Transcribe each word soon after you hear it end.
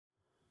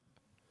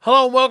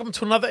Hello and welcome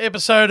to another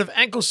episode of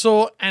Ankle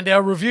Sore and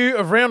our review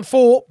of Round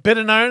 4,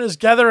 better known as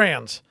Gather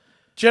Round.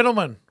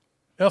 Gentlemen,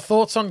 our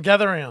thoughts on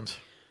Gather Round?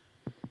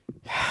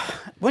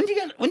 When's he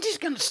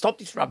going to stop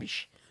this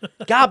rubbish?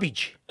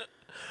 Garbage.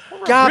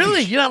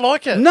 Really? You don't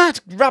like it? No,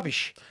 it's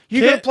rubbish.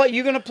 You're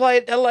going to play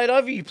at Adelaide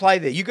Oval, you play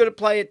there. You're going to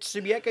play at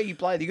Subiaco, you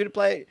play there. You're going to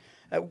play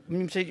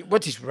at...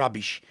 What's this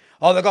rubbish?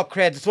 Oh, they've got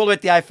crowds. It's all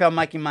about the AFL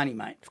making money,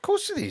 mate. Of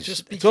course it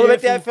is. It's all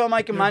about the AFL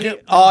making money.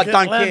 I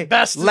don't care.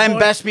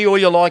 Lambast me all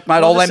you like,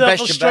 mate. I'll lambast you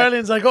back.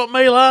 Australians, they got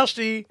me last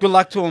year. Good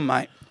luck to them,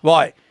 mate.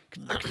 Why?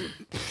 Are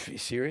you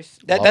serious?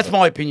 That's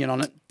my opinion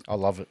on it. I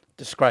love it.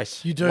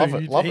 Disgrace. You do. Love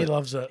it. Love he it.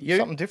 loves it.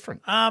 Something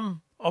different.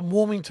 I'm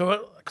warming to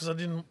it because I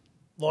didn't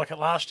like it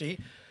last year.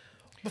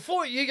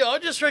 Before you go, I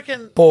just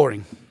reckon...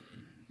 Boring.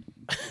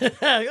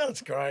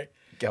 That's great.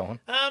 Go on.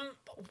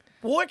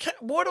 Why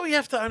do we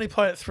have to only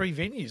play at 3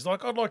 venues?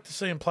 Like, I'd like to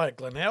see him play at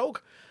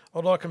Glenelg.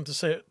 I'd like him to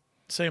see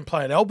him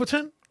play at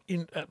Alberton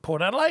at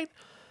Port Adelaide.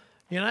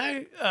 You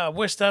know,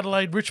 West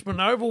Adelaide, Richmond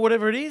Oval,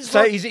 whatever it is.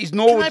 So like, is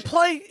Norwood... Can they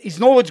play... Is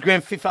Norwood's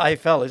grand fit for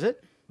AFL, is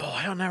it? Oh,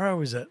 how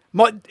narrow is it?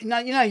 You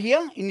know,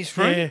 here, in this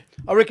room, Yeah.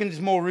 I reckon there's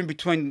more room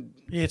between...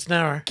 Yeah, it's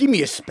narrow. Give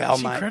me a spell,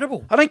 It's mate.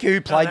 incredible. I don't care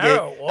who played there.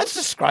 narrow it was. That's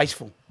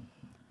disgraceful.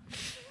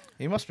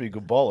 He must be a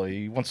good bowler.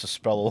 He wants to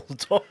spell all the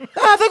time.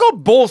 They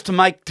got balls to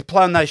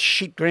play on those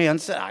shit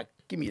grounds.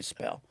 Give me a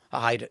spell.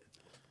 I hate it.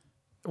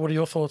 What are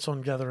your thoughts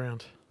on Gather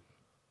Round?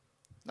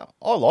 No,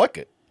 I like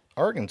it.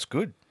 I reckon it's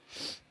good.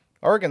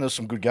 I reckon there's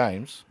some good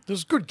games.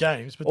 There's good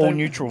games, but All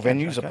neutral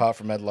venues apart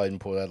from Adelaide and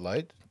Port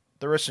Adelaide.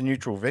 The rest are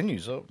neutral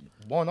venues. So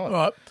why not?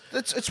 Right.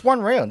 It's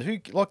one round. Who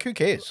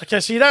cares? Okay,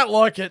 so you don't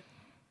like it,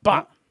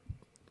 but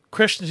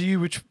question to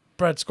you, which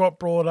Brad Scott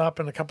brought up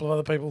and a couple of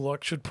other people,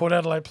 like, should Port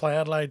Adelaide play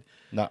Adelaide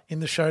No. in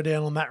the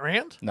showdown on that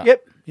round? No.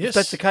 Yep. Yes. If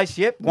that's the case,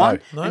 yep. One.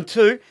 No. And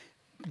two,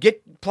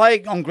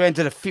 play on grounds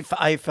that are fit for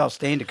AFL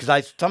standard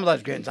because some of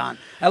those grounds aren't.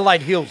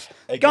 Adelaide Hills.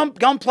 Go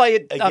and play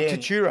at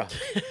Tatura.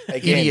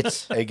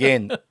 Idiots.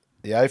 Again,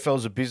 the AFL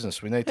is a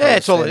business. We need to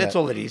That's all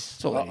understand it is.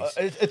 That's all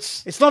it is.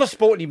 It's It's not a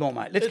sport anymore,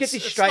 mate. Let's get It's-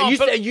 this it's straight.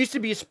 not, It used to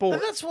be a sport.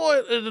 And that's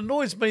why it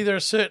annoys me. There are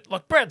certain,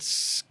 like Brad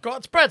Scott.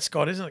 It's Brad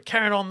Scott, isn't it?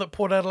 Carrying on that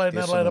Port Adelaide and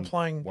Adelaide are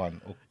playing. one.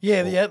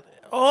 Yeah,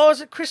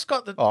 is it Chris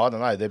Scott? That, Oh, I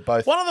don't know. They're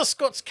both. one of the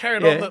Scots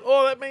carried on that.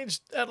 Oh, that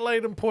means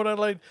Adelaide and Port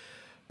Adelaide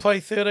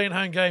play 13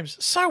 home games.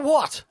 So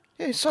what?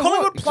 Yeah, so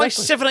Collingwood what? play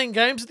Exactly. 17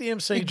 games at the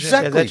MCG.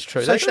 Exactly. Yeah, that's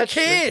true. So That's who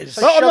true. cares?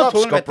 No, I'm Shut not up,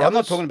 talking Scott about that. I'm not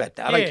brothers. talking about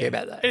that. I don't care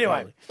about that.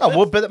 Anyway,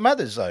 Oh, but it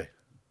matters though.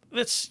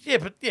 let's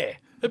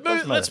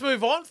matter. let's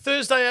move on.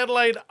 Thursday,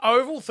 Adelaide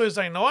Oval,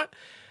 Thursday night.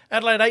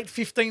 Adelaide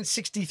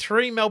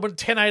 8:15:63, Melbourne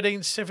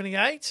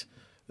 10:18:78.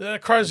 The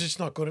Crows are just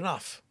not good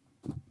enough.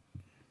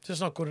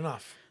 Just not good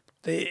enough.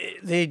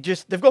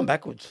 They've gone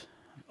backwards,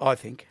 I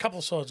think. A couple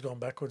of sides gone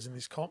backwards in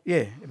this comp.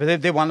 Yeah, but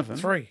they're one of them.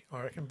 3,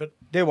 I reckon, but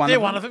They're one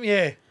of them.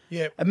 Yeah,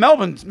 yeah. And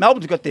Melbourne's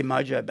got their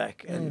mojo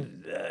back,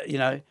 and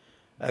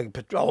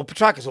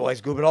Petrarca's always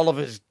good, but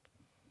Oliver's,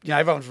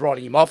 everyone's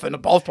writing him off,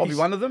 and Bowl's probably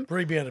one of them.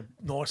 Rebounded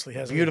nicely,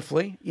 hasn't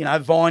Beautifully,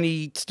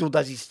 Viney still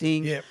does his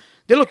thing. Yeah.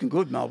 They're looking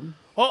good, Melbourne.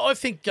 he? I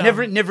think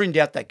Never in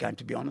doubt that game,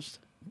 to be honest.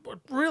 it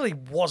really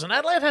wasn't.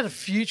 Adelaide had a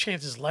few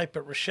chances late,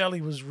 but Rochelle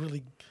was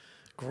really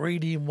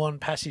greedy in one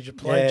passage of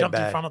play. Yeah, Jumped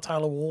in bad. front of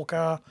Taylor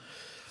Walker.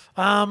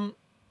 I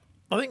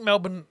think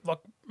Melbourne, like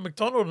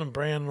McDonald and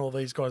Brown and all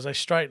these guys, they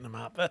straighten them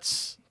up. They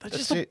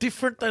just look it.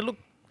 different. They look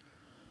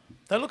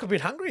a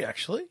bit hungry,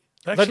 actually.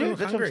 They actually do. look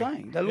That's hungry. what I'm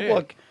saying. They look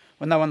like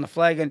when they won the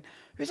flag. And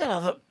who's that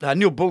other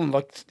Neil Bullen?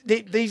 Like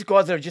these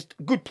guys are just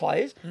good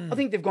players. I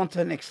think they've gone to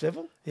the next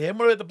level. Yeah, and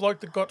what about the bloke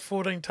that got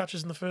 14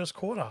 touches in the first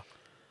quarter?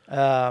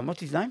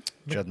 What's his name?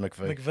 Judd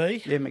McVeigh.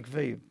 McVeigh? Yeah,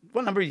 McVeigh.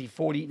 What number is he?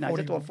 40? No, is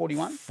that the one?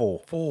 41?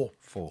 4.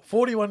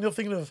 41. You're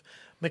thinking of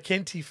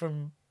McKenty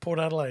from Port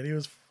Adelaide. He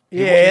was.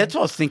 Yeah, that's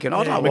what I was thinking.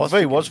 I don't know.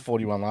 McVeigh was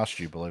 41 last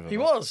year, believe it or He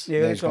not. was. Yeah,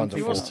 Now that's he's gone what to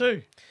He I'm was 4.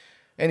 too.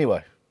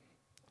 Anyway,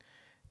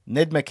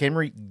 Ned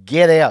McHenry,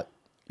 get out.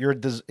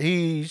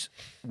 He's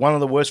one of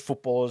the worst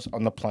footballers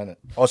on the planet.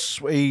 I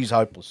swear, he's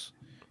hopeless.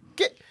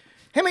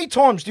 How many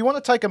times do you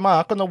want to take a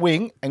mark on the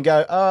wing and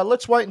go,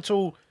 let's wait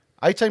until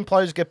 18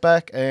 players get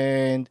back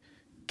and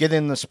get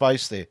in the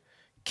space there?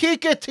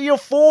 Kick it to your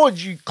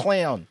forwards, you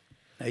clown.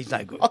 No, he's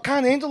no good. I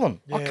can't handle him.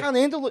 I Yeah. can't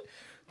handle it.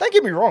 Don't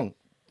get me wrong.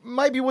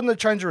 Maybe you wouldn't have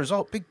changed the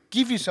result, but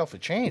give yourself a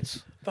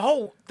chance. The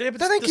whole don't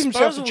give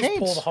himself a disposal was chance.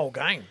 poor the whole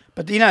game.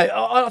 But,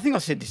 I think I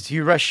said this to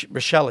you,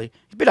 Rochelle. He's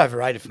a bit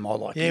overrated for my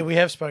liking. Yeah, we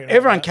have spoken about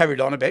Everyone that.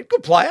 carried on about it.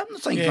 Good player. I'm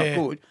not saying he's Yeah,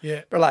 not good.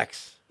 yeah.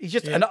 Relax. He's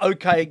just an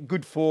okay,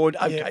 good forward,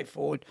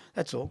 forward.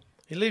 That's all.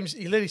 He let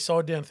his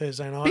side down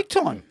Thursday night. Big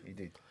time. He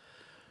did.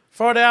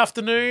 Friday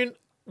afternoon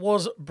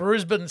was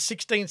Brisbane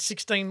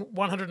 16-16,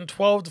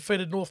 112,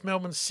 defeated North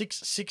Melbourne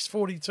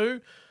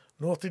 6-6-42.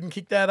 North didn't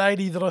kick that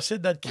 80 that I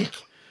said they'd kick.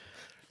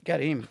 Go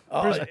to him.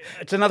 Brisbane.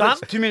 It's another Done?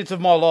 2 minutes of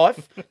my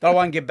life that I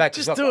won't get back.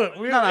 Just do it.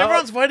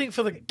 Everyone's waiting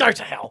for the go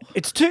to hell.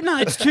 It's 2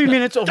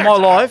 minutes of my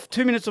life.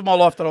 2 minutes of my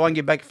life that I won't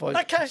get back if I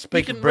Okay,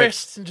 speak you of can Brett.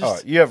 rest and All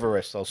just... right, you have a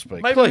rest. I'll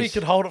speak. Maybe we please.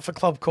 could hold it for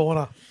Club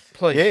Corner.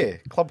 Please. Yeah,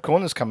 Club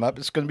Corner's come up.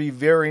 It's going to be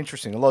very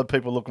interesting. A lot of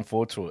people are looking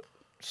forward to it.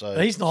 So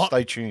He's not.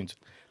 Stay tuned.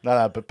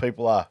 No, but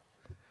people are.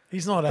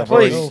 He's not They've happy at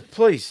already- all.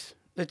 Please.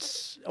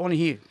 I want to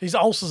hear. His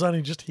ulcer's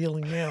only just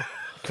healing now.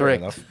 Fair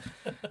Correct.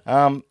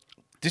 enough.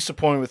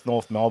 Disappointed with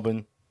North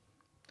Melbourne.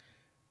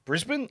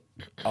 Brisbane,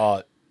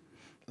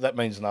 that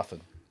means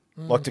nothing.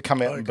 Like to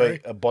come out I and agree.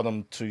 beat a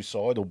bottom 2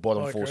 side or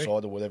bottom I 4 agree.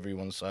 side or whatever you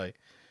want to say.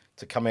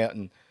 To come out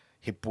and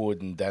hit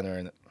Wood and Danner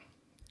in it.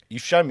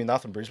 You've shown me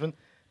nothing, Brisbane.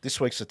 This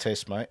week's a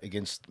test, mate,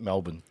 against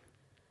Melbourne.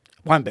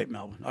 Won't beat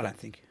Melbourne, I don't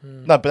think.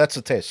 No, but that's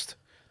a test.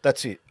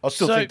 That's it. I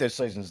still So, think their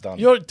season's done.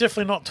 You're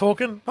definitely not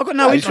talking. I've got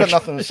no He's got interest.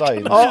 nothing to say.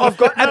 I've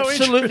got No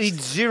absolutely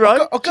interest. zero.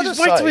 I've got to Just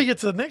wait till say- we get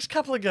to the next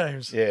couple of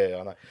games. Yeah,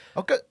 I know.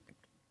 I've got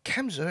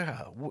Cam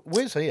Zurha.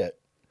 Where's he at?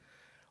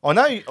 I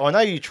know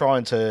you're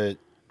trying to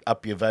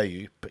up your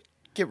value, but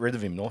get rid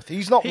of him, North.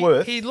 He's not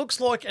worth. He looks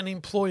like an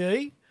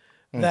employee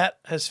that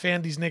has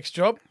found his next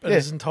job but Yeah.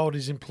 hasn't told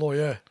his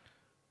employer.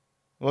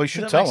 Well, you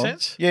should that tell make him.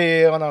 sense?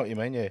 Yeah, I know what you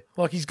mean. Yeah,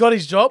 Like he's got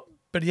his job,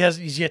 but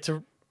he's yet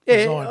to Yeah,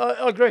 resign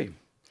I agree.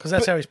 because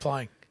that's how he's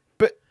playing.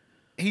 but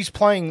he's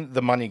playing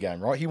the money game,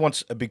 right? He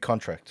wants a big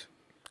contract.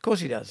 Of course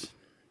he does.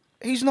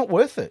 He's not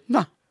worth it.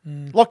 No.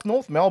 Like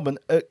North Melbourne,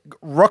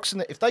 rocks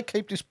in it. If they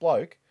keep this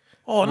bloke,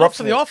 Oh, not rocks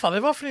for in the it. offer.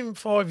 They've offered him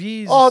 5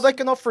 years. Oh, they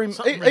can offer him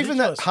Something even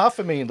that ridiculous.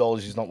 $500,000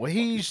 is not worth.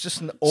 He's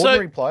just an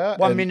ordinary player.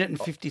 1 and- minute and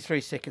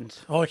 53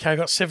 seconds. Oh, okay, I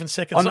got 7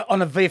 seconds.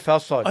 On a VFL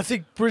side. I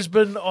think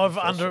Brisbane, I've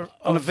on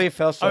a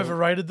VFL side.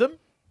 overrated them.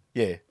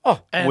 Yeah. Oh,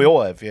 And we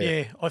all have. Yeah.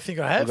 Yeah, I think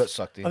I have. got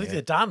sucked in, I think yeah.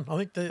 they're done. I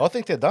think I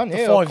think they're done. the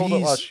Yeah, I 5 called it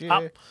years last year.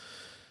 up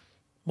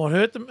might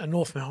hurt them. And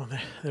North Melbourne,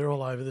 they're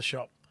all over the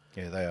shop.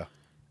 Yeah, they are.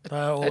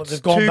 it's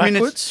They've gone 2 backwards.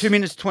 minutes, 2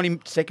 minutes, 20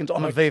 seconds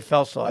on a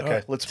VFL side.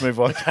 Okay, let's move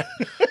on.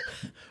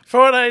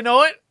 Friday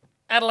night,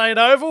 Adelaide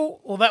Oval.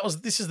 Well,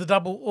 this is the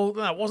double. Well,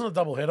 no, it wasn't a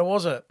double header,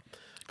 was it?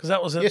 Because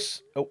that was at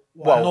Yes. Oh,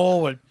 well,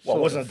 Norwood. well, it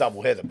wasn't a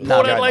double header. But Port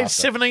the game Adelaide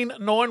after.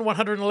 17-9,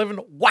 111.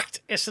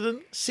 Whacked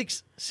Essendon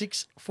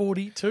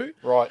 6-6-42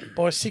 Right.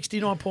 by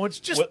 69 points.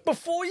 Just We're-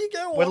 before you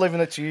go We're on, leaving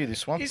it to you,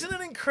 this one. isn't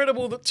it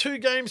incredible that 2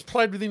 games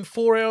played within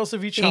 4 hours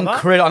of each other?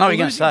 Incredible. I know what The you're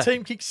gonna losing say.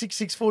 team kicked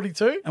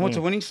 6-6-42. And what's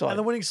the winning side? And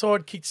the winning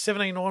side kicked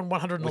 17-9,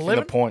 111. Within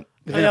a point.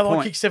 And Within the a other one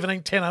point. kicked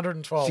 17-10,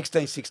 112.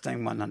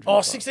 16, 100. Oh,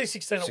 16-16 it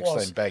 16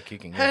 was. bad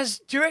kicking. Yeah.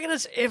 Do you reckon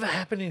it's ever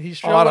happened in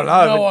history? I don't know.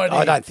 I've got no but idea.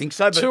 I don't think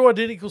so. But 2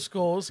 identical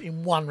scores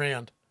in 1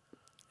 round.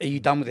 are you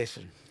done with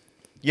Essendon?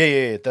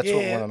 Yeah, that's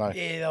what we want to know.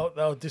 Yeah,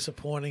 they were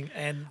disappointing,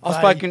 and I've they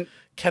spoken-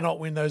 cannot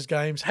win those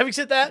games. Having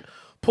said that,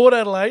 Port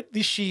Adelaide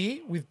this year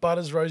with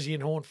Butters, Rosie,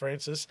 and Horn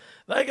Francis,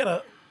 they're going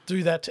to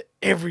do that to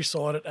every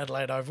side at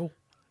Adelaide Oval.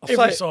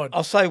 Every side,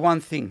 I'll say one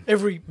thing.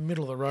 every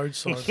middle of the road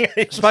side.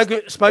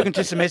 Spoken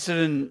to some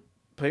Essendon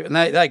people, and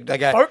they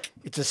go, Folk?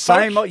 it's the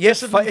same Folk? old,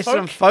 yes, Essendon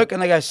Essendon folk,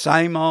 and they go,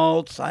 same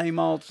old.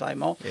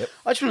 Yep.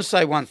 I just want to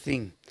say one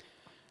thing.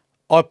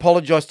 I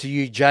apologise to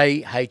you,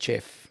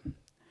 JHF.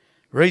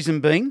 Reason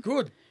being,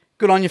 good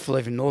on you for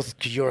leaving North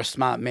because you're a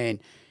smart man.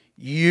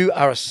 You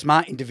are a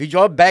smart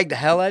individual. I bagged the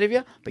hell out of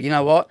you, but you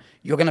know what?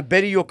 You're going to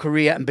better your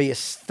career and be a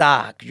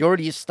star. 'Cause you're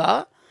already a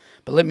star.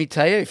 But let me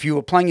tell you, if you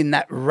were playing in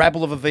that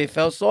rabble of a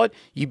VFL side,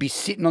 you'd be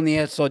sitting on the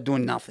outside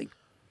doing nothing.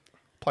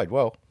 Played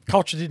well.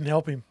 Culture didn't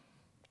help him.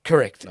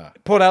 Correct.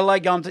 Port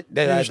Adelaide going to...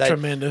 He was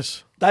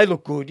tremendous. They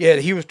look good. Yeah,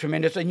 he was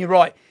tremendous. And you're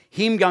right.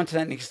 Him going to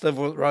that next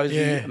level with Rosie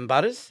Yeah. and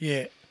Butters.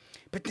 Yeah.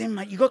 But then,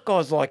 mate, you got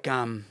guys like...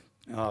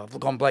 I've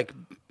gone Blake.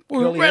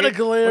 Well, Curly hair.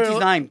 Radically, What's his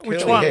name? which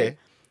Curly one? hair.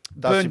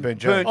 Dusty Burn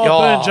Jones. Oh,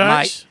 Burn Jones.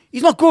 Mate.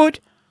 He's not good.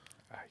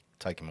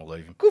 Take him or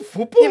leave him. Good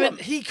football. Yeah,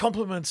 but he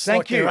compliments Thank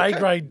like you. their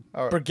A-grade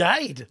All right.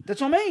 brigade. That's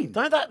what I mean.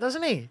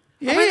 Doesn't he?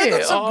 Yeah, I mean, they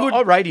got some good...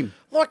 I rate him.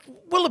 like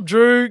Willem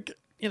Drew,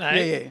 you know,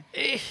 Yeah.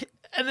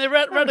 and they're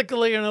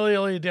radically and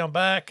Elia down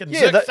back, and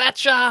Yeah, Zerk that-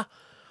 Thatcher.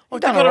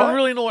 Like they've done got all a right.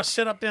 really nice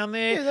setup down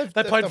there. Yeah, they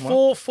they've played done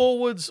 4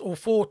 forwards or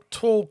 4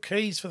 tall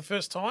keys for the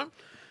first time.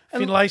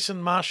 Finlayson,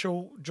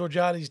 Marshall,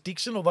 Georgiades,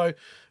 Dixon, although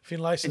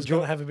Finlayson's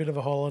going to have a bit of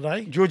a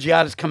holiday.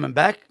 Georgiades coming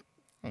back,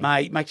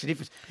 mate, makes a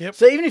difference. Yep.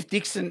 So even if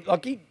Dixon,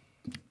 like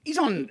he's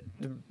on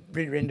the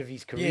rear end of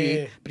his career,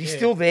 Yeah, but he's yeah.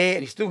 still there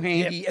and he's still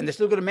handy, and they're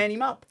still got to man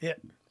him up. Yeah.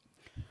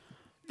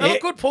 They Yeah.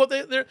 look good, Port.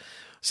 They're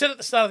said at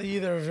the start of the year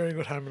they're a very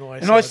good home and away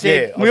And side. I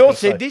said, Yeah, I we was all gonna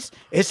said say. this.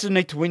 Essendon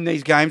need to win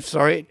these games.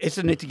 Sorry,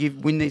 Essendon need to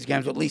win these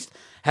games, or at least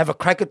have a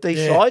crack at these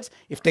Yeah. sides.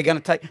 If they're going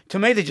to take, to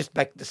me, they're just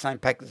back to the same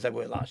pack as they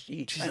were last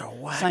year. they're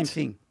whacked. Same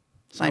thing.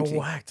 Same They're thing.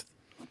 whacked.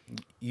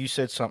 You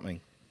said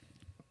something.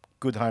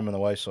 Good home and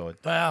away side.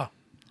 They are.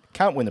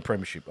 Can't win the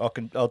premiership. I'll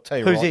tell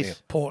you Who's right this? now.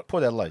 Port.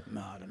 Port Adelaide.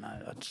 No, I don't know.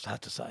 It's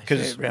hard to say.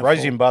 Because Yeah, round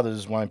Rosie 4. and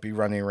Butters won't be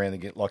running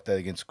around like that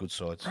against good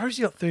sides.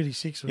 Rosie got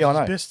 36. It was Yeah, I know.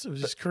 his best. It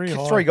was his career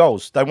high. 3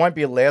 goals. They won't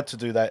be allowed to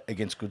do that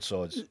against good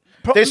sides.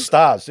 Pro- They're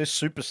stars. They're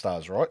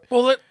superstars, right?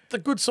 Well, the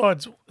good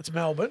side's it's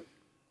Melbourne,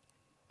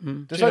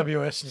 There's no-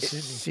 GWS, and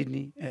Sydney.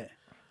 Sydney.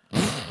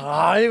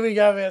 Yeah. Here we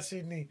go about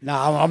Sydney. No,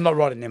 I'm not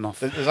writing them off.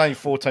 There's only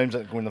 4 teams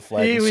that can win the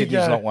flag, Here and we Sydney's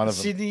go. not one of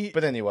them. Sydney-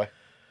 But anyway,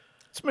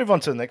 let's move on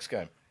to the next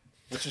game,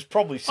 which is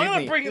probably I'm going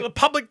Sydney. to bring the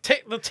public,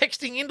 the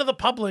texting into the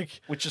public.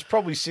 Which is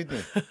probably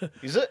Sydney.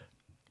 Is it?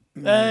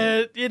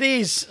 It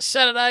is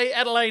Saturday,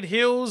 Adelaide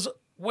Hills,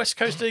 West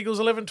Coast Eagles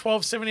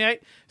 11-12-78.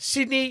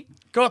 Sydney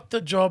got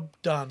the job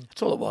done.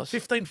 That's all it was.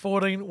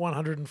 15-14,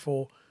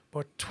 104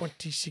 by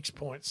 26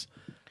 points.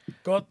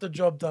 Got the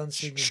job done,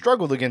 Sydney.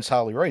 Struggled against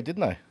Harley Reid,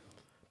 didn't they?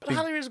 But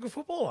Harley Reid's a good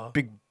footballer.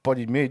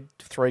 Big-bodied mid,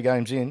 3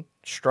 games in,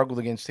 struggled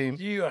against him.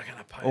 You are going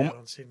to pay out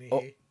on Sydney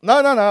here. No.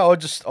 I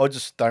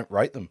just don't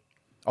rate them.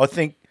 I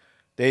think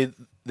they're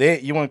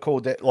you want to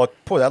call that, like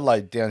Port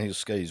Adelaide downhill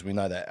skis. We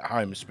know that at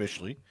home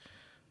especially.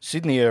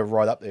 Sydney are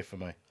right up there for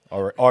me.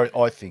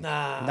 I think. No,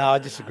 I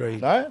disagree.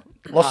 No,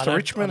 lost to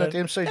Richmond at the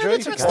MCG. No,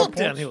 that's not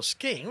downhill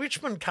skiing.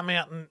 Richmond come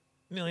out and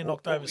nearly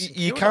knocked over.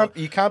 You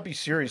can't be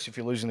serious if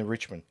you're losing to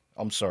Richmond.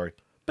 I'm sorry.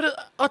 But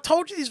I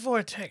told you this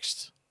via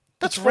text.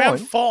 That's it's round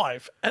fine.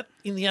 5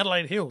 in the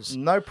Adelaide Hills.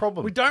 No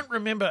problem. We don't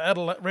remember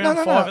round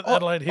 5 at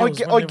Adelaide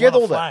Hills. I get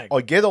all that.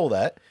 I get all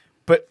that.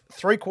 But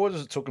 3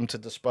 quarters it took them to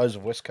dispose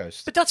of West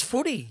Coast. But that's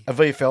footy. A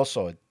VFL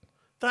side.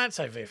 Don't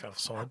say VFL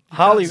side.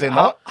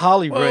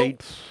 Harley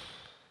Reid.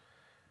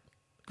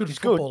 Good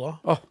footballer.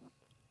 Oh,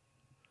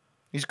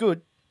 he's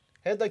good.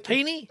 How'd they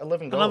keep Heaney,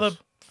 11 goals? another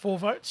 4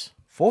 votes.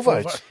 4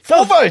 votes.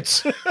 4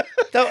 votes. Going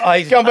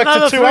back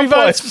Another to 2 3 votes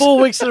umpires. 4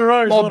 weeks in a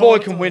row. My boy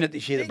can win it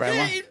this year, the brown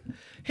one.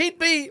 He'd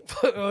be.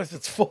 If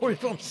it's 4,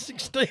 he's on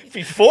 16.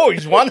 Before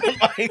he's won it,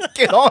 mate.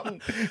 Get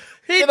on.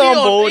 Get on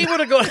board. He would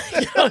have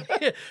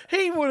got.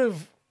 He would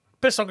have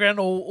best on ground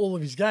all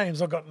of his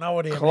games. I've got no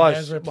idea how many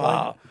games we're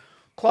playing.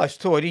 Close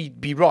to it. He'd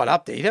be right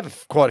up there. He'd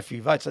have quite a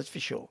few votes, that's for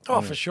sure.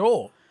 Oh, for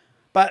sure.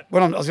 But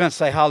I was going to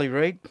say, Harley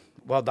Reid,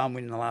 well done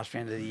winning the last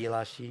round of the year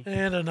last year.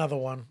 And another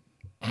one.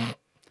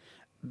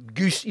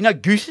 Goose, you know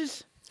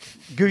gooses?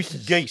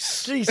 Gooses.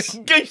 Geese.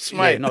 Geese,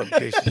 mate. Yeah, not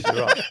gooses,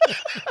 you're right.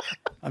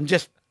 I'm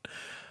just...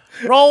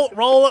 Roll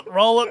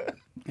it.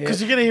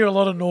 Because you're going to hear a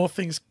lot of North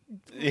things.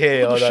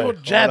 Yeah, I know.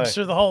 Short jabs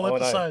through the whole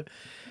episode.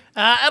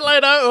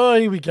 Adelaide,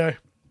 here we go.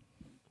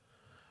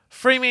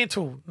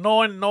 Fremantle,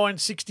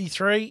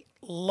 9-9-63.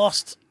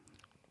 Lost.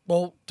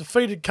 Well,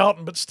 defeated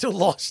Carlton, but still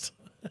lost.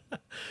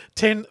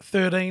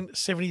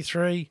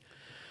 10-13-73.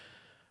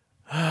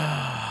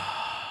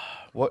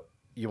 What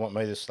you want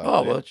me to start?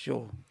 Oh, well,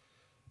 sure.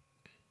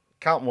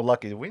 Carlton were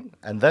lucky to win,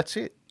 and that's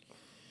it.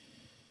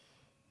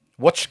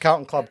 Watch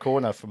Carlton Club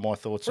Corner for my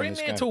thoughts on this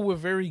game. Fremantle were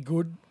very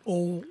good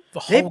the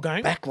Their whole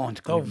game. Backline's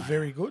good, They were mate.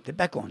 very good. Their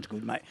backline's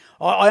good, mate.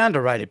 I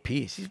underrated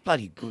Pearce. He's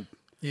bloody good.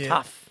 Yeah.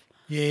 Tough.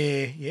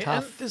 Yeah.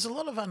 Tough. And there's a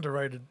lot of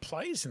underrated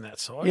plays in that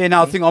side. Yeah,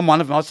 no, I think I'm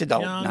one of them. I said,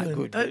 Young no, and-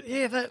 good. They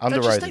just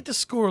Underrated. need to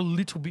score a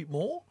little bit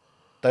more.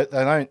 They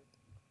don't.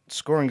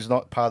 Scoring's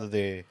not part of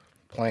their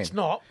plan. It's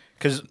not.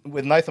 Because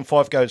when Nathan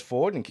Fife goes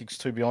forward and kicks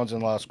 2 behinds in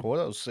the last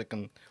quarter, or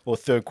second or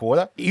third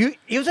quarter. He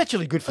was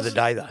actually good for the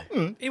day,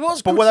 though. He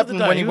was But good what for happened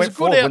the day. when he went was a good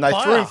forward? When they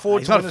out threw him player. forward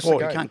He's to not win a us the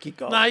forward. He game. can't kick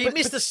goals. No, he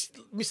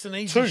missed an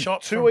easy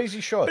shot. Two easy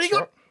shots. But he got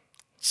right?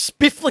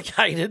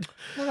 spifflicated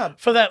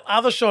for that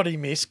other shot he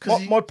missed.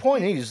 My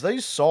point is,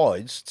 these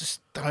sides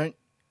just don't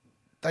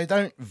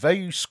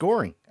value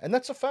scoring, and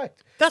that's a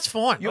fact. That's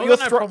fine. You're I've got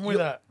no thro- problem with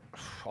you're- that.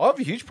 I have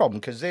a huge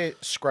problem because they're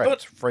scrapped.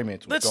 But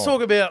Fremantle. Let's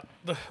talk about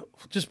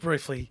just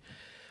briefly.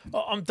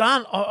 I'm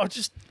done. I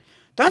just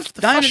Don't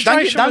the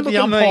frustration look with the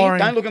at me. umpiring.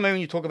 Don't look at me when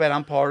you talk about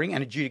umpiring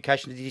and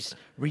adjudication of this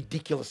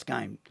ridiculous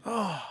game.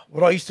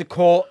 What I used to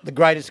call the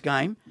greatest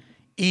game,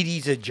 it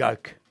is a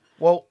joke.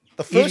 Well,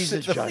 the It first is a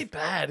the, joke. really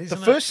bad, the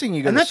isn't it? first thing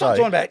you're going And to that's not say,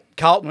 talking about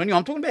Carlton anyway.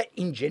 I'm talking about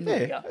in general.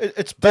 yeah, here.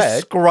 it's bad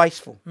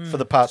Disgraceful. for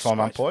the part-time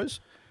umpires,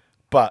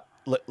 but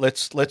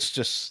let's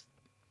just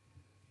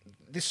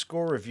this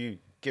score review,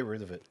 get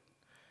rid of it.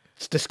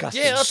 It's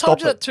disgusting. Yeah, I Stop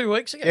told you it. that 2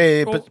 weeks ago.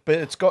 Yeah, Well, but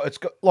it's got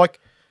like.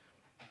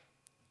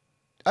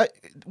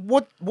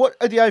 What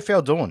are the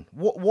AFL doing?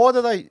 Why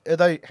are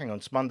they? Hang on,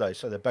 it's Monday,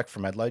 so they're back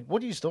from Adelaide.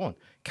 What are you doing?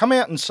 Come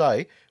out and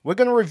say we're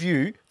going to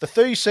review the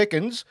 30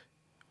 seconds.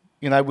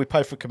 You know, we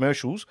pay for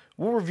commercials.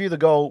 We'll review the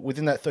goal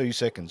within that 30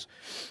 seconds.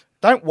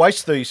 Don't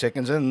waste 30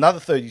 seconds and another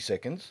 30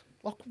 seconds.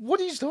 Like, what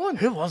are you doing?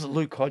 Who was it?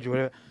 Luke Hodge or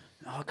whatever.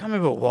 Oh, I can't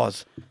remember who it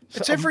was.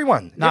 It's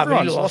everyone. No, but he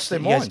Everyone's lost their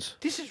it. He goes, minds.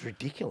 this is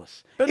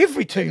ridiculous.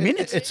 Every 2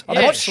 minutes. I'm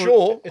yeah. not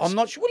sure. It's- I'm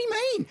not sure. What do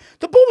you mean?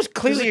 The ball was There's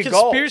clearly a a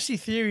goal. conspiracy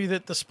theory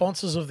that the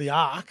sponsors of the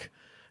Ark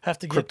have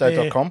to get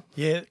Crypto.com?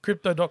 Yeah,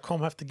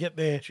 Crypto.com have to get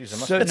their.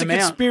 Certain It's a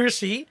amount.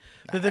 conspiracy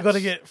that they've got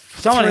to get.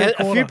 Someone, three a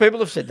quarter. few people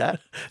have said that.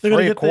 They've got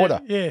to 3 a get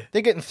quarter. yeah.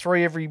 They're getting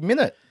 3 every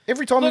minute.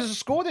 Every time Look, there's a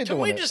score, they're Can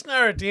doing we it. just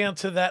narrow it down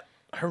to that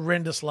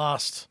horrendous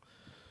last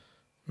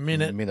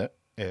minute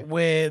Yeah.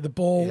 where the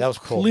ball that was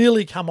cool.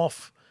 clearly come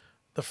off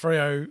the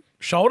Freo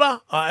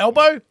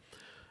elbow,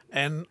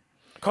 and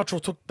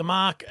Cottrell took the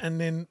mark, and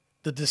then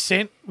the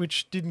descent,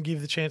 which didn't give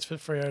the chance for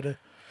Freo to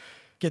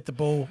get the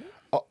ball.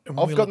 and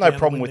I've wheel got it no down and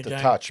problem win with the game.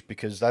 touch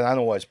because they don't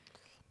always.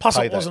 Plus,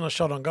 pay it that. wasn't a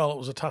shot on goal; it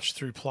was a touch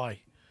through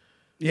play.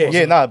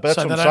 Yeah, no, but that's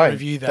So what they I'm don't saying.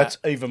 review that. That's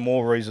even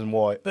more reason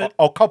why. But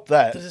I'll cop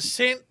that, The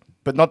descent,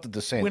 but not the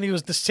descent. when he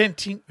was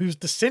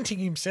dissenting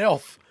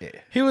himself,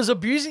 he was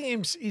abusing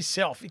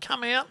himself. He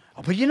come out.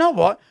 Oh, but you know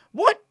what?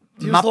 What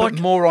was Muppet like,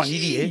 moron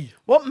gee. idiot?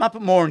 What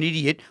Muppet moron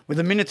idiot with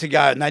a minute to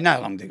go and they know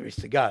how long there is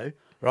to go?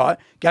 right,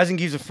 goes and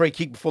gives a free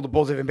kick before the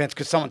ball's even bounced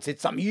because someone said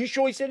something. Are you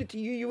sure he said it to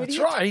you, you That's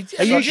idiot? right.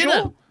 Are you So sure?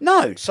 didn't.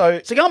 No. So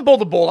go and ball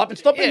the ball up and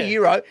stop being a Yeah.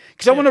 hero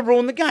because I want to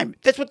ruin the game.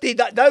 That's what they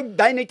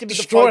need to be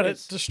Destroyed the it.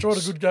 focus. Destroyed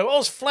a good go. I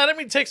was flat. How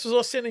many texts was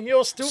I sending?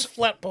 You're still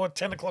flat by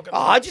 10 o'clock at night.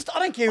 I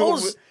don't care.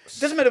 It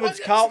doesn't matter if it's That's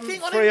the Carlton,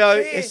 thing, I don't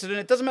Freo, care. Essendon.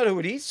 It doesn't matter who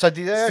it is. So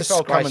did the It's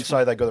AFL come and disgraceful.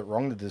 say they got it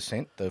wrong, the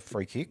dissent, the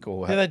free kick,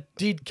 or Yeah, they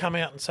did come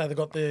out and say they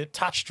got their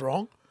touched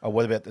wrong.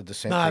 what about the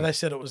dissent? No, thing? they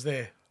said it was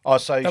there. Oh,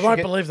 so They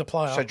won't believe the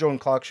player. So Jordan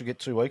Clark should get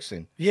 2 weeks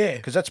then. Yeah.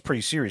 Because that's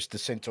pretty serious,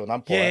 dissent to an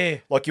umpire. Yeah.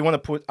 Like you want to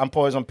put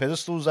umpires on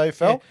pedestals,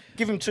 AFL? Yeah.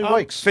 Give him 2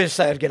 weeks. Fair to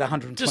say I'd get Just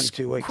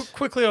 122 weeks.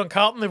 quickly on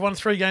Carlton, they've won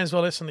 3 games by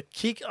less than the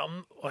kick.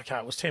 Okay,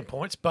 it was 10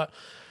 points, but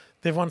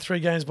they've won 3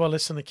 games by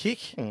less than the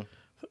kick.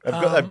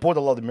 They've bought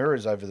a lot of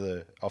mirrors over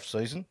the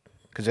off-season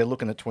because they're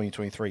looking at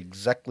 2023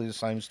 exactly the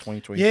same as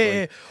 2023.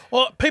 Yeah.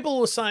 Well, people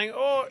were saying,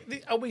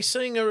 are we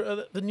seeing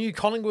the new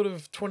Collingwood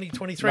of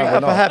 2023? No, we're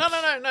not. Perhaps.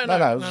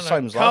 No, it was the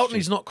same as last Carlton year.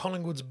 is not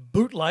Collingwood's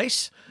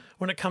bootlace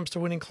when it comes to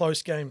winning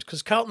close games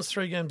because Carlton's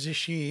 3 games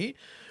this year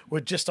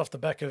were just off the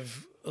back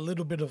of a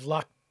little bit of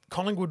luck.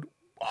 Collingwood,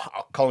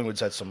 Oh, Collingwood's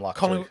had some luck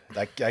Collingwood-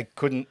 too. They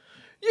couldn't...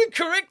 you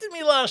corrected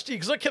me last year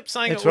because I kept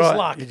saying That's it was right,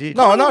 luck. you did.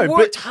 No, I know, Collingwood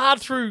worked but- hard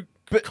through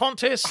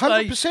contests.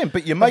 100%,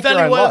 but you make your own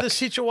evaluated luck. the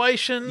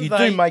situation. You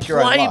they do make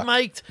your own luck.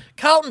 Make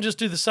Carlton just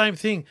do the same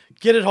thing.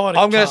 Get it high to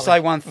I'm going Charlie. to say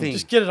one thing.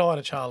 Just get it high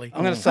to Charlie.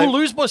 I'm gonna say- we'll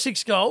lose by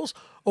 6 goals,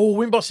 or we'll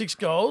win by 6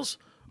 goals,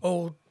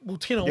 or we'll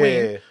tin a Yeah.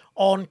 win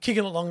on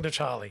kicking it long to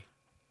Charlie.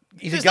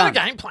 He's There's a gun.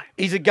 no game plan.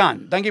 He's a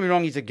gun. Don't get me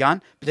wrong, he's a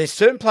gun. But there's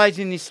certain players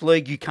in this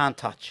league you can't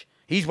touch.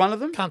 He's one of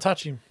them. Can't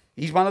touch him.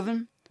 He's one of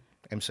them.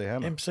 MC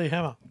Hammer. MC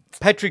Hammer.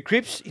 Patrick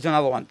Cripps is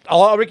another one.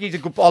 I reckon he's a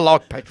good... I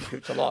like Patrick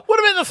Cripps a lot. What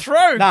about the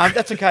throw? No,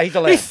 that's okay. He's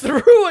allowed. He threw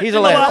it. He's in the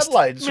allowed. last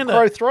Adelaide, it's a minute.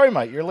 crow throw,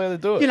 mate. You're allowed to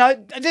do it. You know,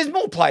 there's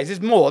more players. There's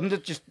more. I'm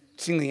not just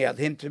singling out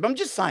them two. But I'm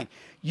just saying,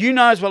 you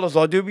know as well as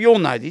I do, we all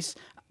know this.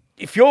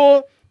 If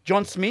you're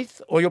John Smith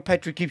or you're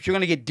Patrick Cripps, you're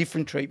going to get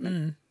different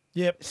treatment.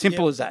 Yep.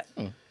 Simple as that.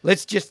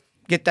 Let's just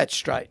get that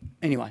straight.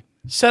 Anyway.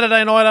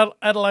 Saturday night,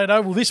 Adelaide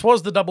Oval. This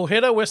was the double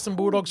header. Western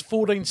Bulldogs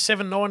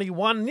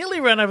 14-7-91. Nearly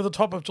ran over the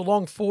top of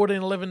Geelong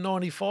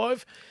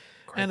 14-11-95.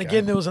 And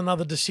again, there was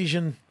another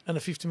decision and a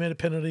 50-metre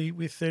penalty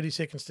with 30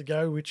 seconds to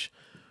go, which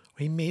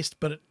he missed,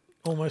 but it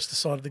almost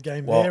decided the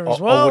game there as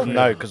well. I wouldn't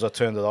know because I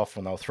turned it off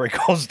when they were 3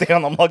 goals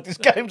down. I'm like, this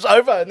game's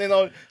over. And then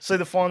I see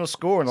the final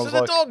score and I So was the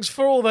like... Dogs,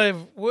 for all they're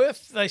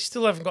worth, they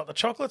still haven't got the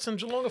chocolates, and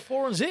Geelong are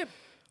 4-0.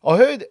 I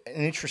heard an What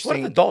are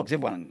interesting... the Dogs?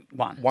 They've won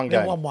one. One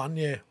They're game. 1-1,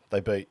 yeah. They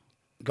beat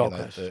Gold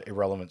Coast. the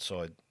irrelevant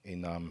side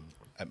in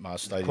at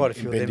Mars Stadium Quite a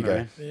few in of them Bendigo.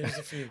 around. There's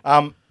a few.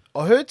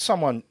 I heard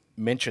someone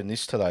mention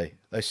this today.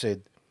 They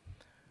said,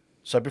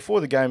 so before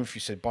the game, if you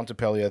said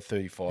Bontempelli had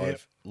 35,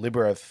 Yep.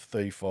 Libera had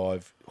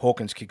 35,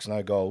 Hawkins kicks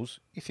no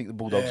goals, you think the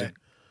Bulldogs Yeah.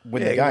 would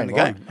win Yeah, the game, win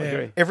right? I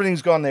agree.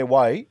 Everything's gone their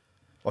way.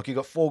 Like you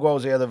got 4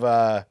 goals out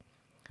of,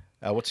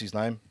 what's his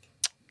name?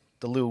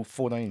 The little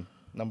 14,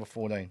 number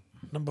 14.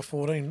 Number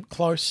 14,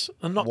 close.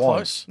 And not Wine.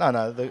 close.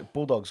 No, the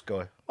Bulldogs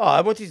guy.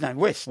 Oh, what's his name?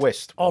 West.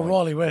 West. Oh, Wine.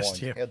 Riley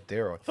West, Wine. yeah. How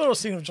dare I? I thought I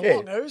was thinking of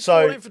Geelong. Yeah, Who's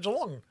so, 14 for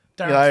Geelong?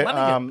 Darren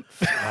Flanagan.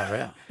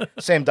 Oh, wow.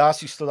 Sam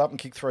Darcy stood up and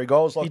kicked 3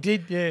 goals. Like, He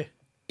did, yeah.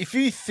 if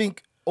you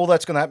think all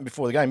that's going to happen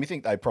before the game, you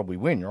think they probably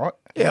win, right?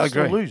 Yeah, They I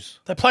still agree. lose.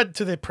 They played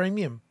to their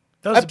premium.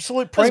 That was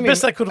Absolute that was premium. the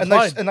best they could have and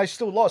played. and they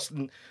still lost.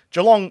 And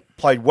Geelong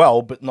played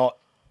well, but not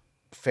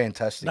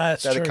fantastic. No,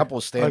 that's they had true. a couple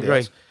of I agree.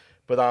 standouts.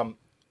 But,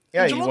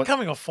 yeah, you Geelong want,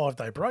 coming off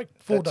 5-day break,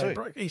 4-day too.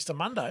 break, Easter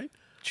Monday.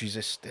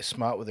 geez, they're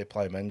smart with their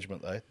play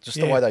management, though. Just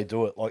Yeah. the way they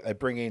do it. Like, they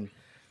bring in,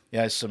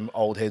 some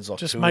old heads like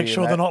Just Tui make and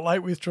sure that. they're not late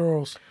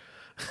withdrawals.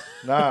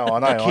 No, I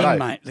know, The king, I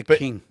know. mate, the But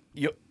king.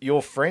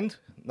 Your friend,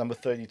 number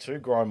 32,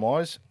 Grime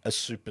Wise, a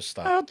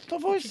superstar.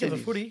 I've always Kick said of the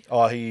he's footy.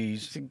 Oh,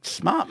 he's...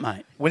 smart,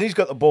 mate. When he's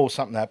got the ball,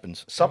 something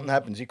happens. Something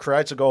happens. He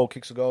creates a goal,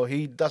 kicks a goal.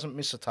 He doesn't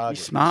miss a target.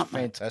 He's smart,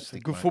 mate.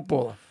 Fantastic, Good mate.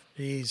 footballer.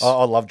 He's,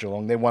 I love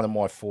Geelong. They're one of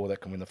my 4 that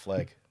can win the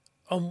flag.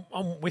 I'm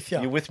with you.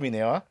 You're with me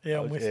now, huh?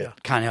 Yeah, I'm with you.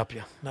 Can't help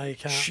you. No, you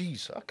can't.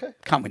 Jeez, okay.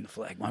 Can't win the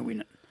flag. Won't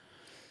win it.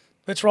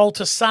 Let's roll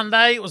to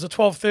Sunday. It was a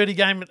 12:30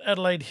 game at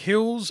Adelaide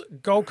Hills.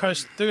 Gold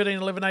Coast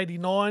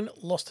 13-11-89.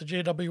 Lost to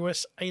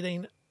GWS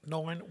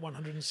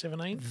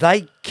 18-9-117.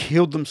 They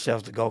killed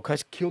themselves. The Gold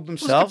Coast killed It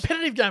was a themselves.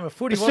 competitive game of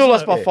footy, They wasn't still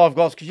lost it? by 5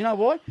 goals because you know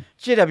why?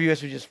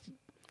 GWS were just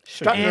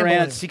strutting around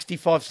Ambling. at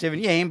 65,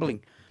 70. Yeah,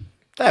 ambling.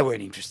 They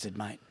weren't interested,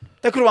 mate.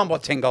 They could have won by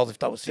 10 goals if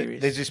they were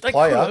serious. There's this They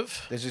player.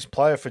 could've. There's this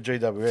player for GWS.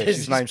 There's His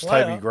this name's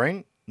player. Toby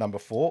Green, number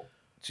 4.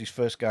 It's his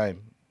first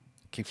game.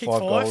 Kicked Kicked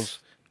 5 5. goals,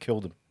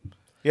 killed him.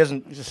 He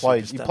hasn't He's a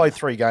played. He superstar. played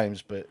 3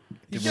 games, but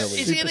didn't Is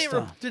really. he any,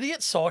 Superstar. did he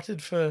get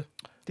cited for...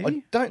 Did I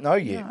he? don't know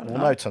yet. I don't we'll know.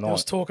 know There tonight.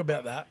 was talk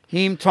about that.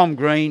 Him, Tom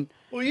Green.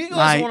 Well, you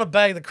guys Mate. want to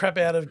bag the crap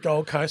out of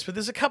Gold Coast, but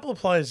there's a couple of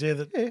players there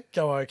that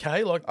go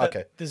okay. Like that,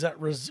 Okay. there's that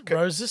Roses.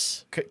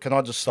 Can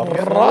I just stop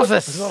you?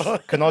 Roses.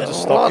 Can I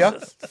just stop you?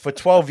 Roses. For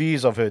 12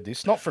 years, I've heard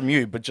this. Not from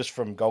you, but just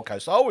from Gold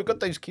Coast. Oh, we've got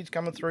these kids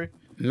coming through.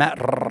 Matt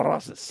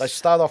Roses. They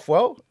start off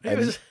well. It And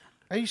was-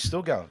 are you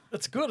still going?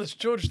 It's good. It's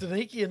George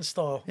Danikian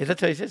style. Yeah,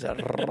 that's what he says.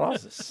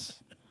 Roses.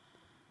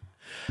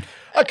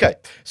 Okay,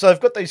 so they've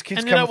got these kids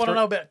And you coming don't want to through.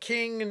 know about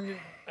King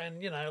and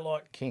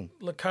like King.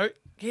 Lacote.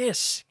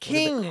 Yes,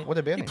 King. What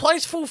about he him?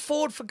 plays full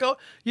forward for God.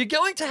 You're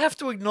going to have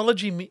to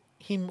acknowledge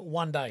him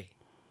one day.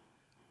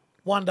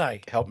 One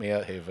day. Help me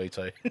out here,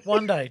 VT.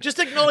 One day. Just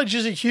acknowledge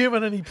he's a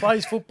human and he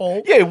plays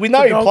football. Yeah, we know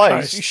for he Gold plays.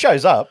 Coast. He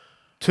shows up.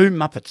 2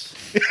 Muppets.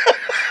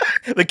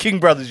 The King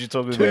brothers you're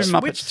talking about.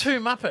 Muppets. Which 2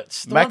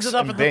 Muppets? The Max ones that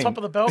up and at the Ben. top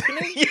of the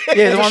balcony?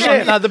 Yeah, the one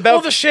chef. no, the balcony.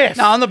 Or the chef.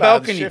 No, on the the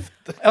balcony. chef.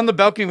 On the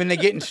balcony when they're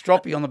getting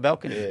stroppy on the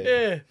balcony.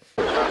 Yeah.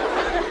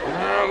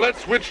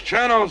 Let's switch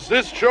channels.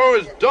 This show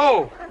is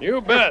dull.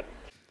 You bet.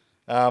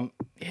 Yeah,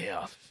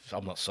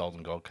 I'm not sold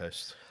on Gold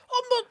Coast.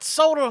 I'm not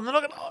sold on them.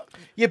 They're not going to...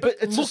 Yeah, but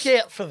it's Look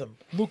out for them.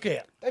 Look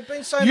out. They've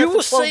been saying You that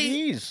will for 12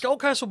 see years. Gold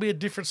Coast will be a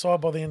different side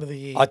by the end of the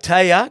year. I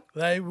tell you,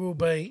 They will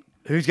be.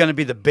 who's going to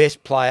be the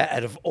best player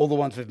out of all the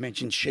ones we've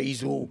mentioned?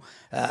 Sheasel,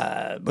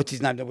 what's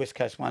his name? The West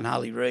Coast one,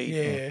 Harley Reid.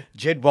 Yeah.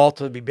 Jed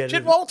Walter would be better.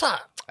 Jed than- Walter.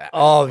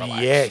 Oh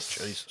yes.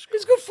 Jesus.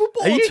 He's a good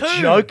footballer Are you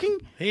too. joking?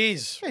 He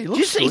is. Yeah, he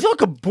looks He's good.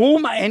 like a bull,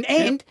 mate,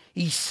 and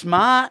he's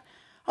smart.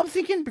 I'm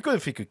thinking, It'd be good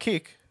if he could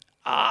kick.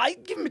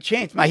 give him a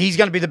chance, mate. He's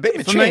going to be the best.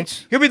 him a For me,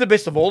 chance. he'll be the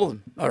best of all of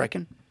them, I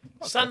reckon.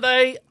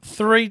 Sunday,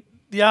 3.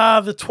 Yeah,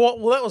 the 12.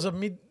 Well, that was a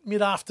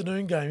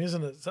mid-afternoon game,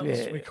 isn't it? That's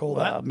Yeah, what we call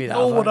well, that. mid-arvo.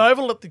 Norwood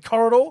Oval at the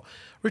corridor.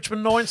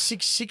 Richmond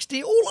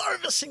 9-6-60. All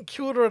over St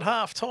Kilda at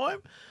half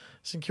time.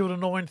 St Kilda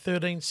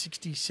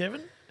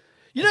 9-13-67.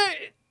 You know,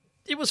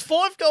 it was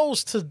 5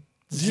 goals to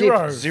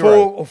 0.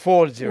 Zero.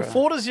 4-0.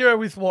 4-0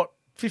 with what?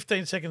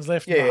 15 seconds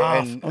left in the Yeah,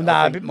 half. and Oh,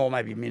 no, a bit more,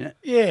 maybe a minute.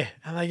 Yeah,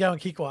 and they go and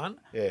kick one.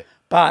 yeah.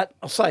 But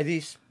I'll say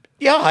this.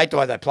 Yeah, I hate the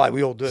way they play.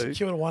 We all do. St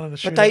Kilda won in the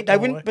But shootout. they by the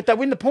win. way. But they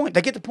win the point.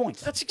 They get the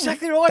points. That's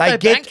exactly right. They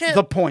get bank it.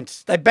 the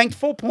points. They banked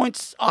 4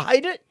 points. I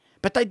hate it,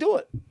 but they do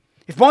it.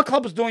 If my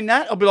club was doing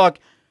that, I'd be like,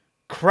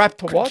 crap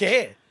to watch.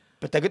 care.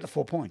 But they get the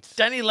 4 points.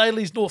 Danny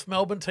Laley's North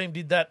Melbourne team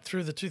did that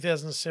through the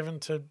 2007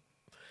 to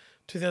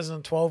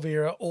 2012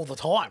 era all the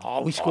time.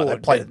 Oh, we scored. They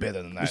played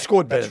better than that. We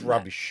scored better. That's than that.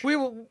 rubbish.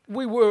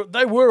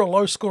 They were a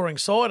low scoring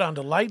side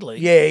under Laidley.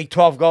 Yeah,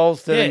 12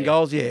 goals, 13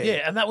 goals. Yeah,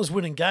 Yeah, and that was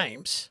winning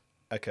games.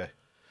 Okay.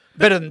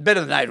 better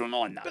than 8 or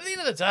 9. Though. But at the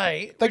end of the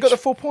day, They got the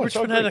 4 points.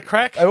 Richmond I had agree. a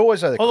crack. They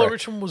always had a Although crack.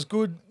 Richmond was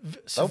good, They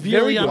were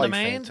severely bloody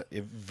undermanned.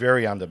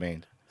 very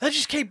undermanned. They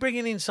just keep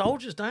bringing in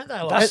soldiers, don't they?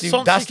 Like Dusty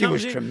comes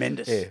was in.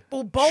 tremendous. Yeah.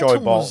 Well, Shy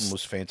Bolton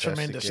was fantastic.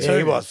 tremendous Yeah. too. Yeah,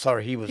 he was.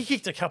 Sorry, he was. He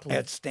kicked a couple of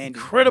outstanding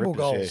incredible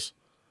rippers, goals.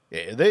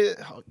 Yeah,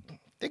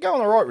 they're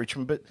going all right,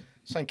 Richmond, but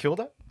St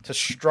Kilda, to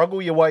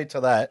struggle your way to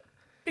that.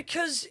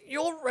 Because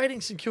you're rating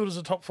St Kilda's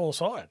a top 4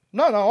 side.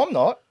 No, I'm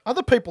not.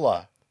 Other people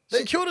are.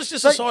 St Kilda's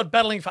just a side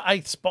battling for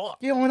 8th spot.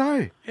 Yeah, I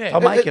know. Yeah.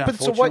 I'll make it, but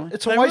it's unfortunately.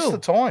 it's a They waste will.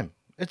 of time.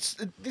 It's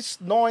this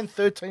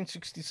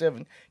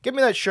 9-13-67. Give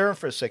me that Sharon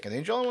for a second,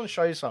 Angel. I want to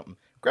show you something.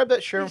 Grab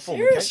that Sharon for me.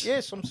 serious? Okay?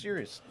 Yes, I'm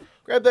serious.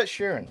 Grab that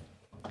Sharon.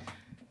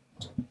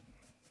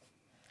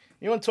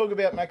 You want to talk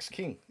about Max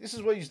King? This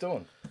is what he's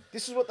doing.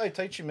 This is what they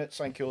teach him at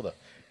St Kilda.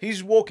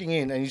 He's walking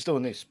in and he's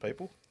doing this,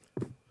 people.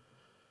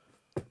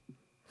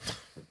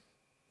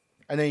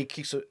 And then he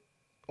kicks it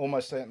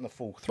almost out in the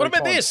full. What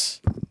about times.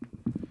 this?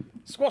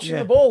 Squashing Yeah.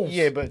 the balls.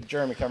 Yeah, but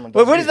Jeremy Cameron.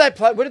 Well, does where this. did they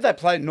play? Where did they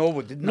play?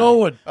 Norwood, didn't they?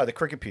 Norwood. Oh, the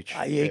cricket pitch.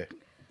 Yeah.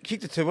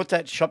 Kicked it to what's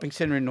that shopping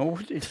centre in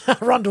Norwood?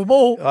 Rundle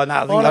Mall. Oh no,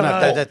 I don't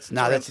know. that's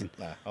No,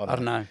 I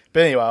don't know.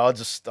 But anyway, I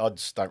just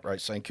don't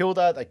rate St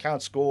Kilda. They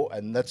can't score,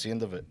 and that's the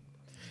end of it.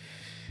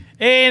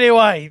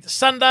 Anyway,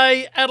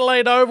 Sunday,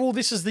 Adelaide Oval.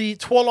 This is the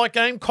twilight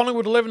game.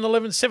 Collingwood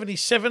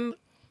 11-11-77.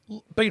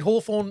 Beat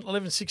Hawthorn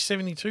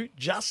 11-6-72.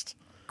 Just.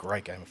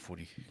 Great game of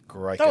footy.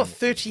 Great They game. were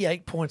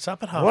 38 points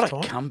up at half What a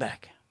time.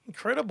 comeback!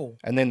 Incredible.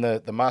 And then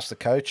the master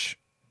coach,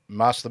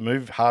 master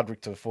move, Hardwick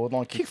to the forward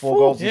line, kicked Kick 4 four.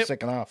 goals in Yep. the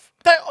second half.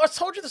 I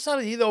told you at the start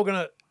of the year they were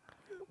going to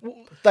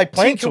They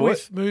planned tinker to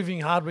with it, moving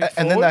Hardwick and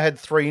forward. then they had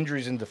 3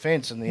 injuries in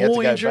defence, and they had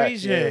More to go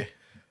injuries, back. yeah.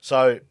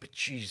 So, but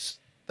jeez,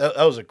 that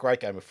was a great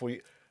game of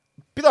footy.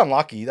 Bit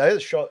unlucky. They had a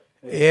shot.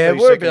 Yeah, 30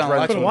 we're a bit seconds, ran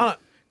unlucky. to Could have won it.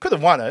 Could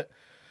have won it.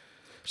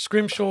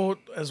 Scrimshaw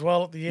as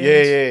well at the end.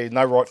 Yeah,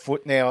 no right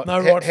foot. Now,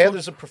 No how, right how foot.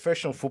 does a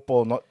professional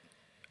footballer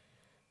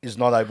is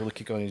not able to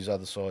kick on his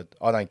other side?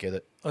 I don't get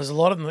it. There's a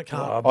lot of them that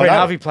can't. Brett know.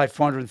 Harvey played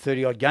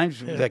 430 odd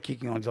games without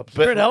kicking on his opposite.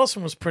 Brett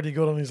Allison was pretty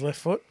good on his left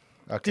foot.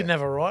 Okay. Didn't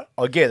have a right.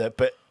 I get it,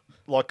 but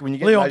like when you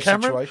get Leon in those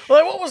Cameron. situations,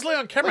 Well, what was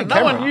Leon Cameron?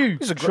 No one knew.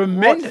 He's a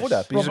Tremendous. right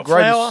footer. He's Robert a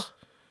greatest.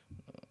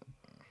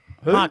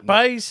 Flower, Mark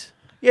Bays.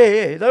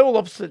 Yeah, they're all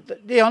opposite.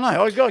 Yeah, I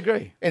know. I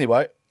agree.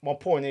 Anyway, my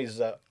point is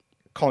that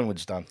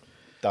Collingwood's done.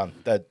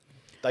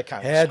 They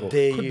can't How score.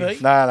 dare Could you? be.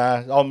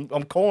 No,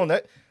 I'm calling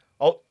it.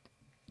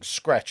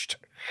 Scratched,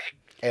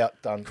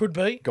 out, done, Could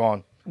be.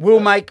 gone.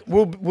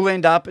 We'll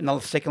end up in the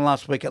second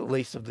last week at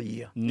least of the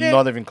year.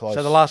 Not even close.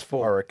 So the last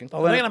 4, I reckon.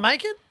 They'll Are they end going to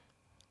make it?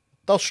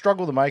 They'll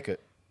struggle to make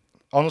it.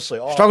 Honestly,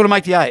 struggle to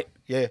make the 8.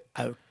 Yeah,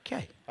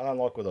 Okay. I don't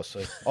like what I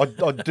see. I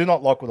do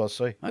not like what I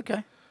see.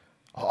 Okay.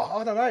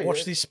 I don't know.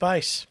 Watch this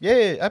space.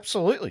 Yeah,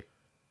 absolutely.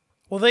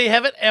 Well, there you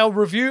have it. Our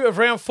review of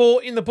round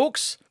 4 in the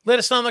books. Let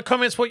us know in the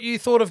comments what you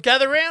thought of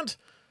Gather Round,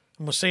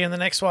 and we'll see you in the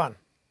next one.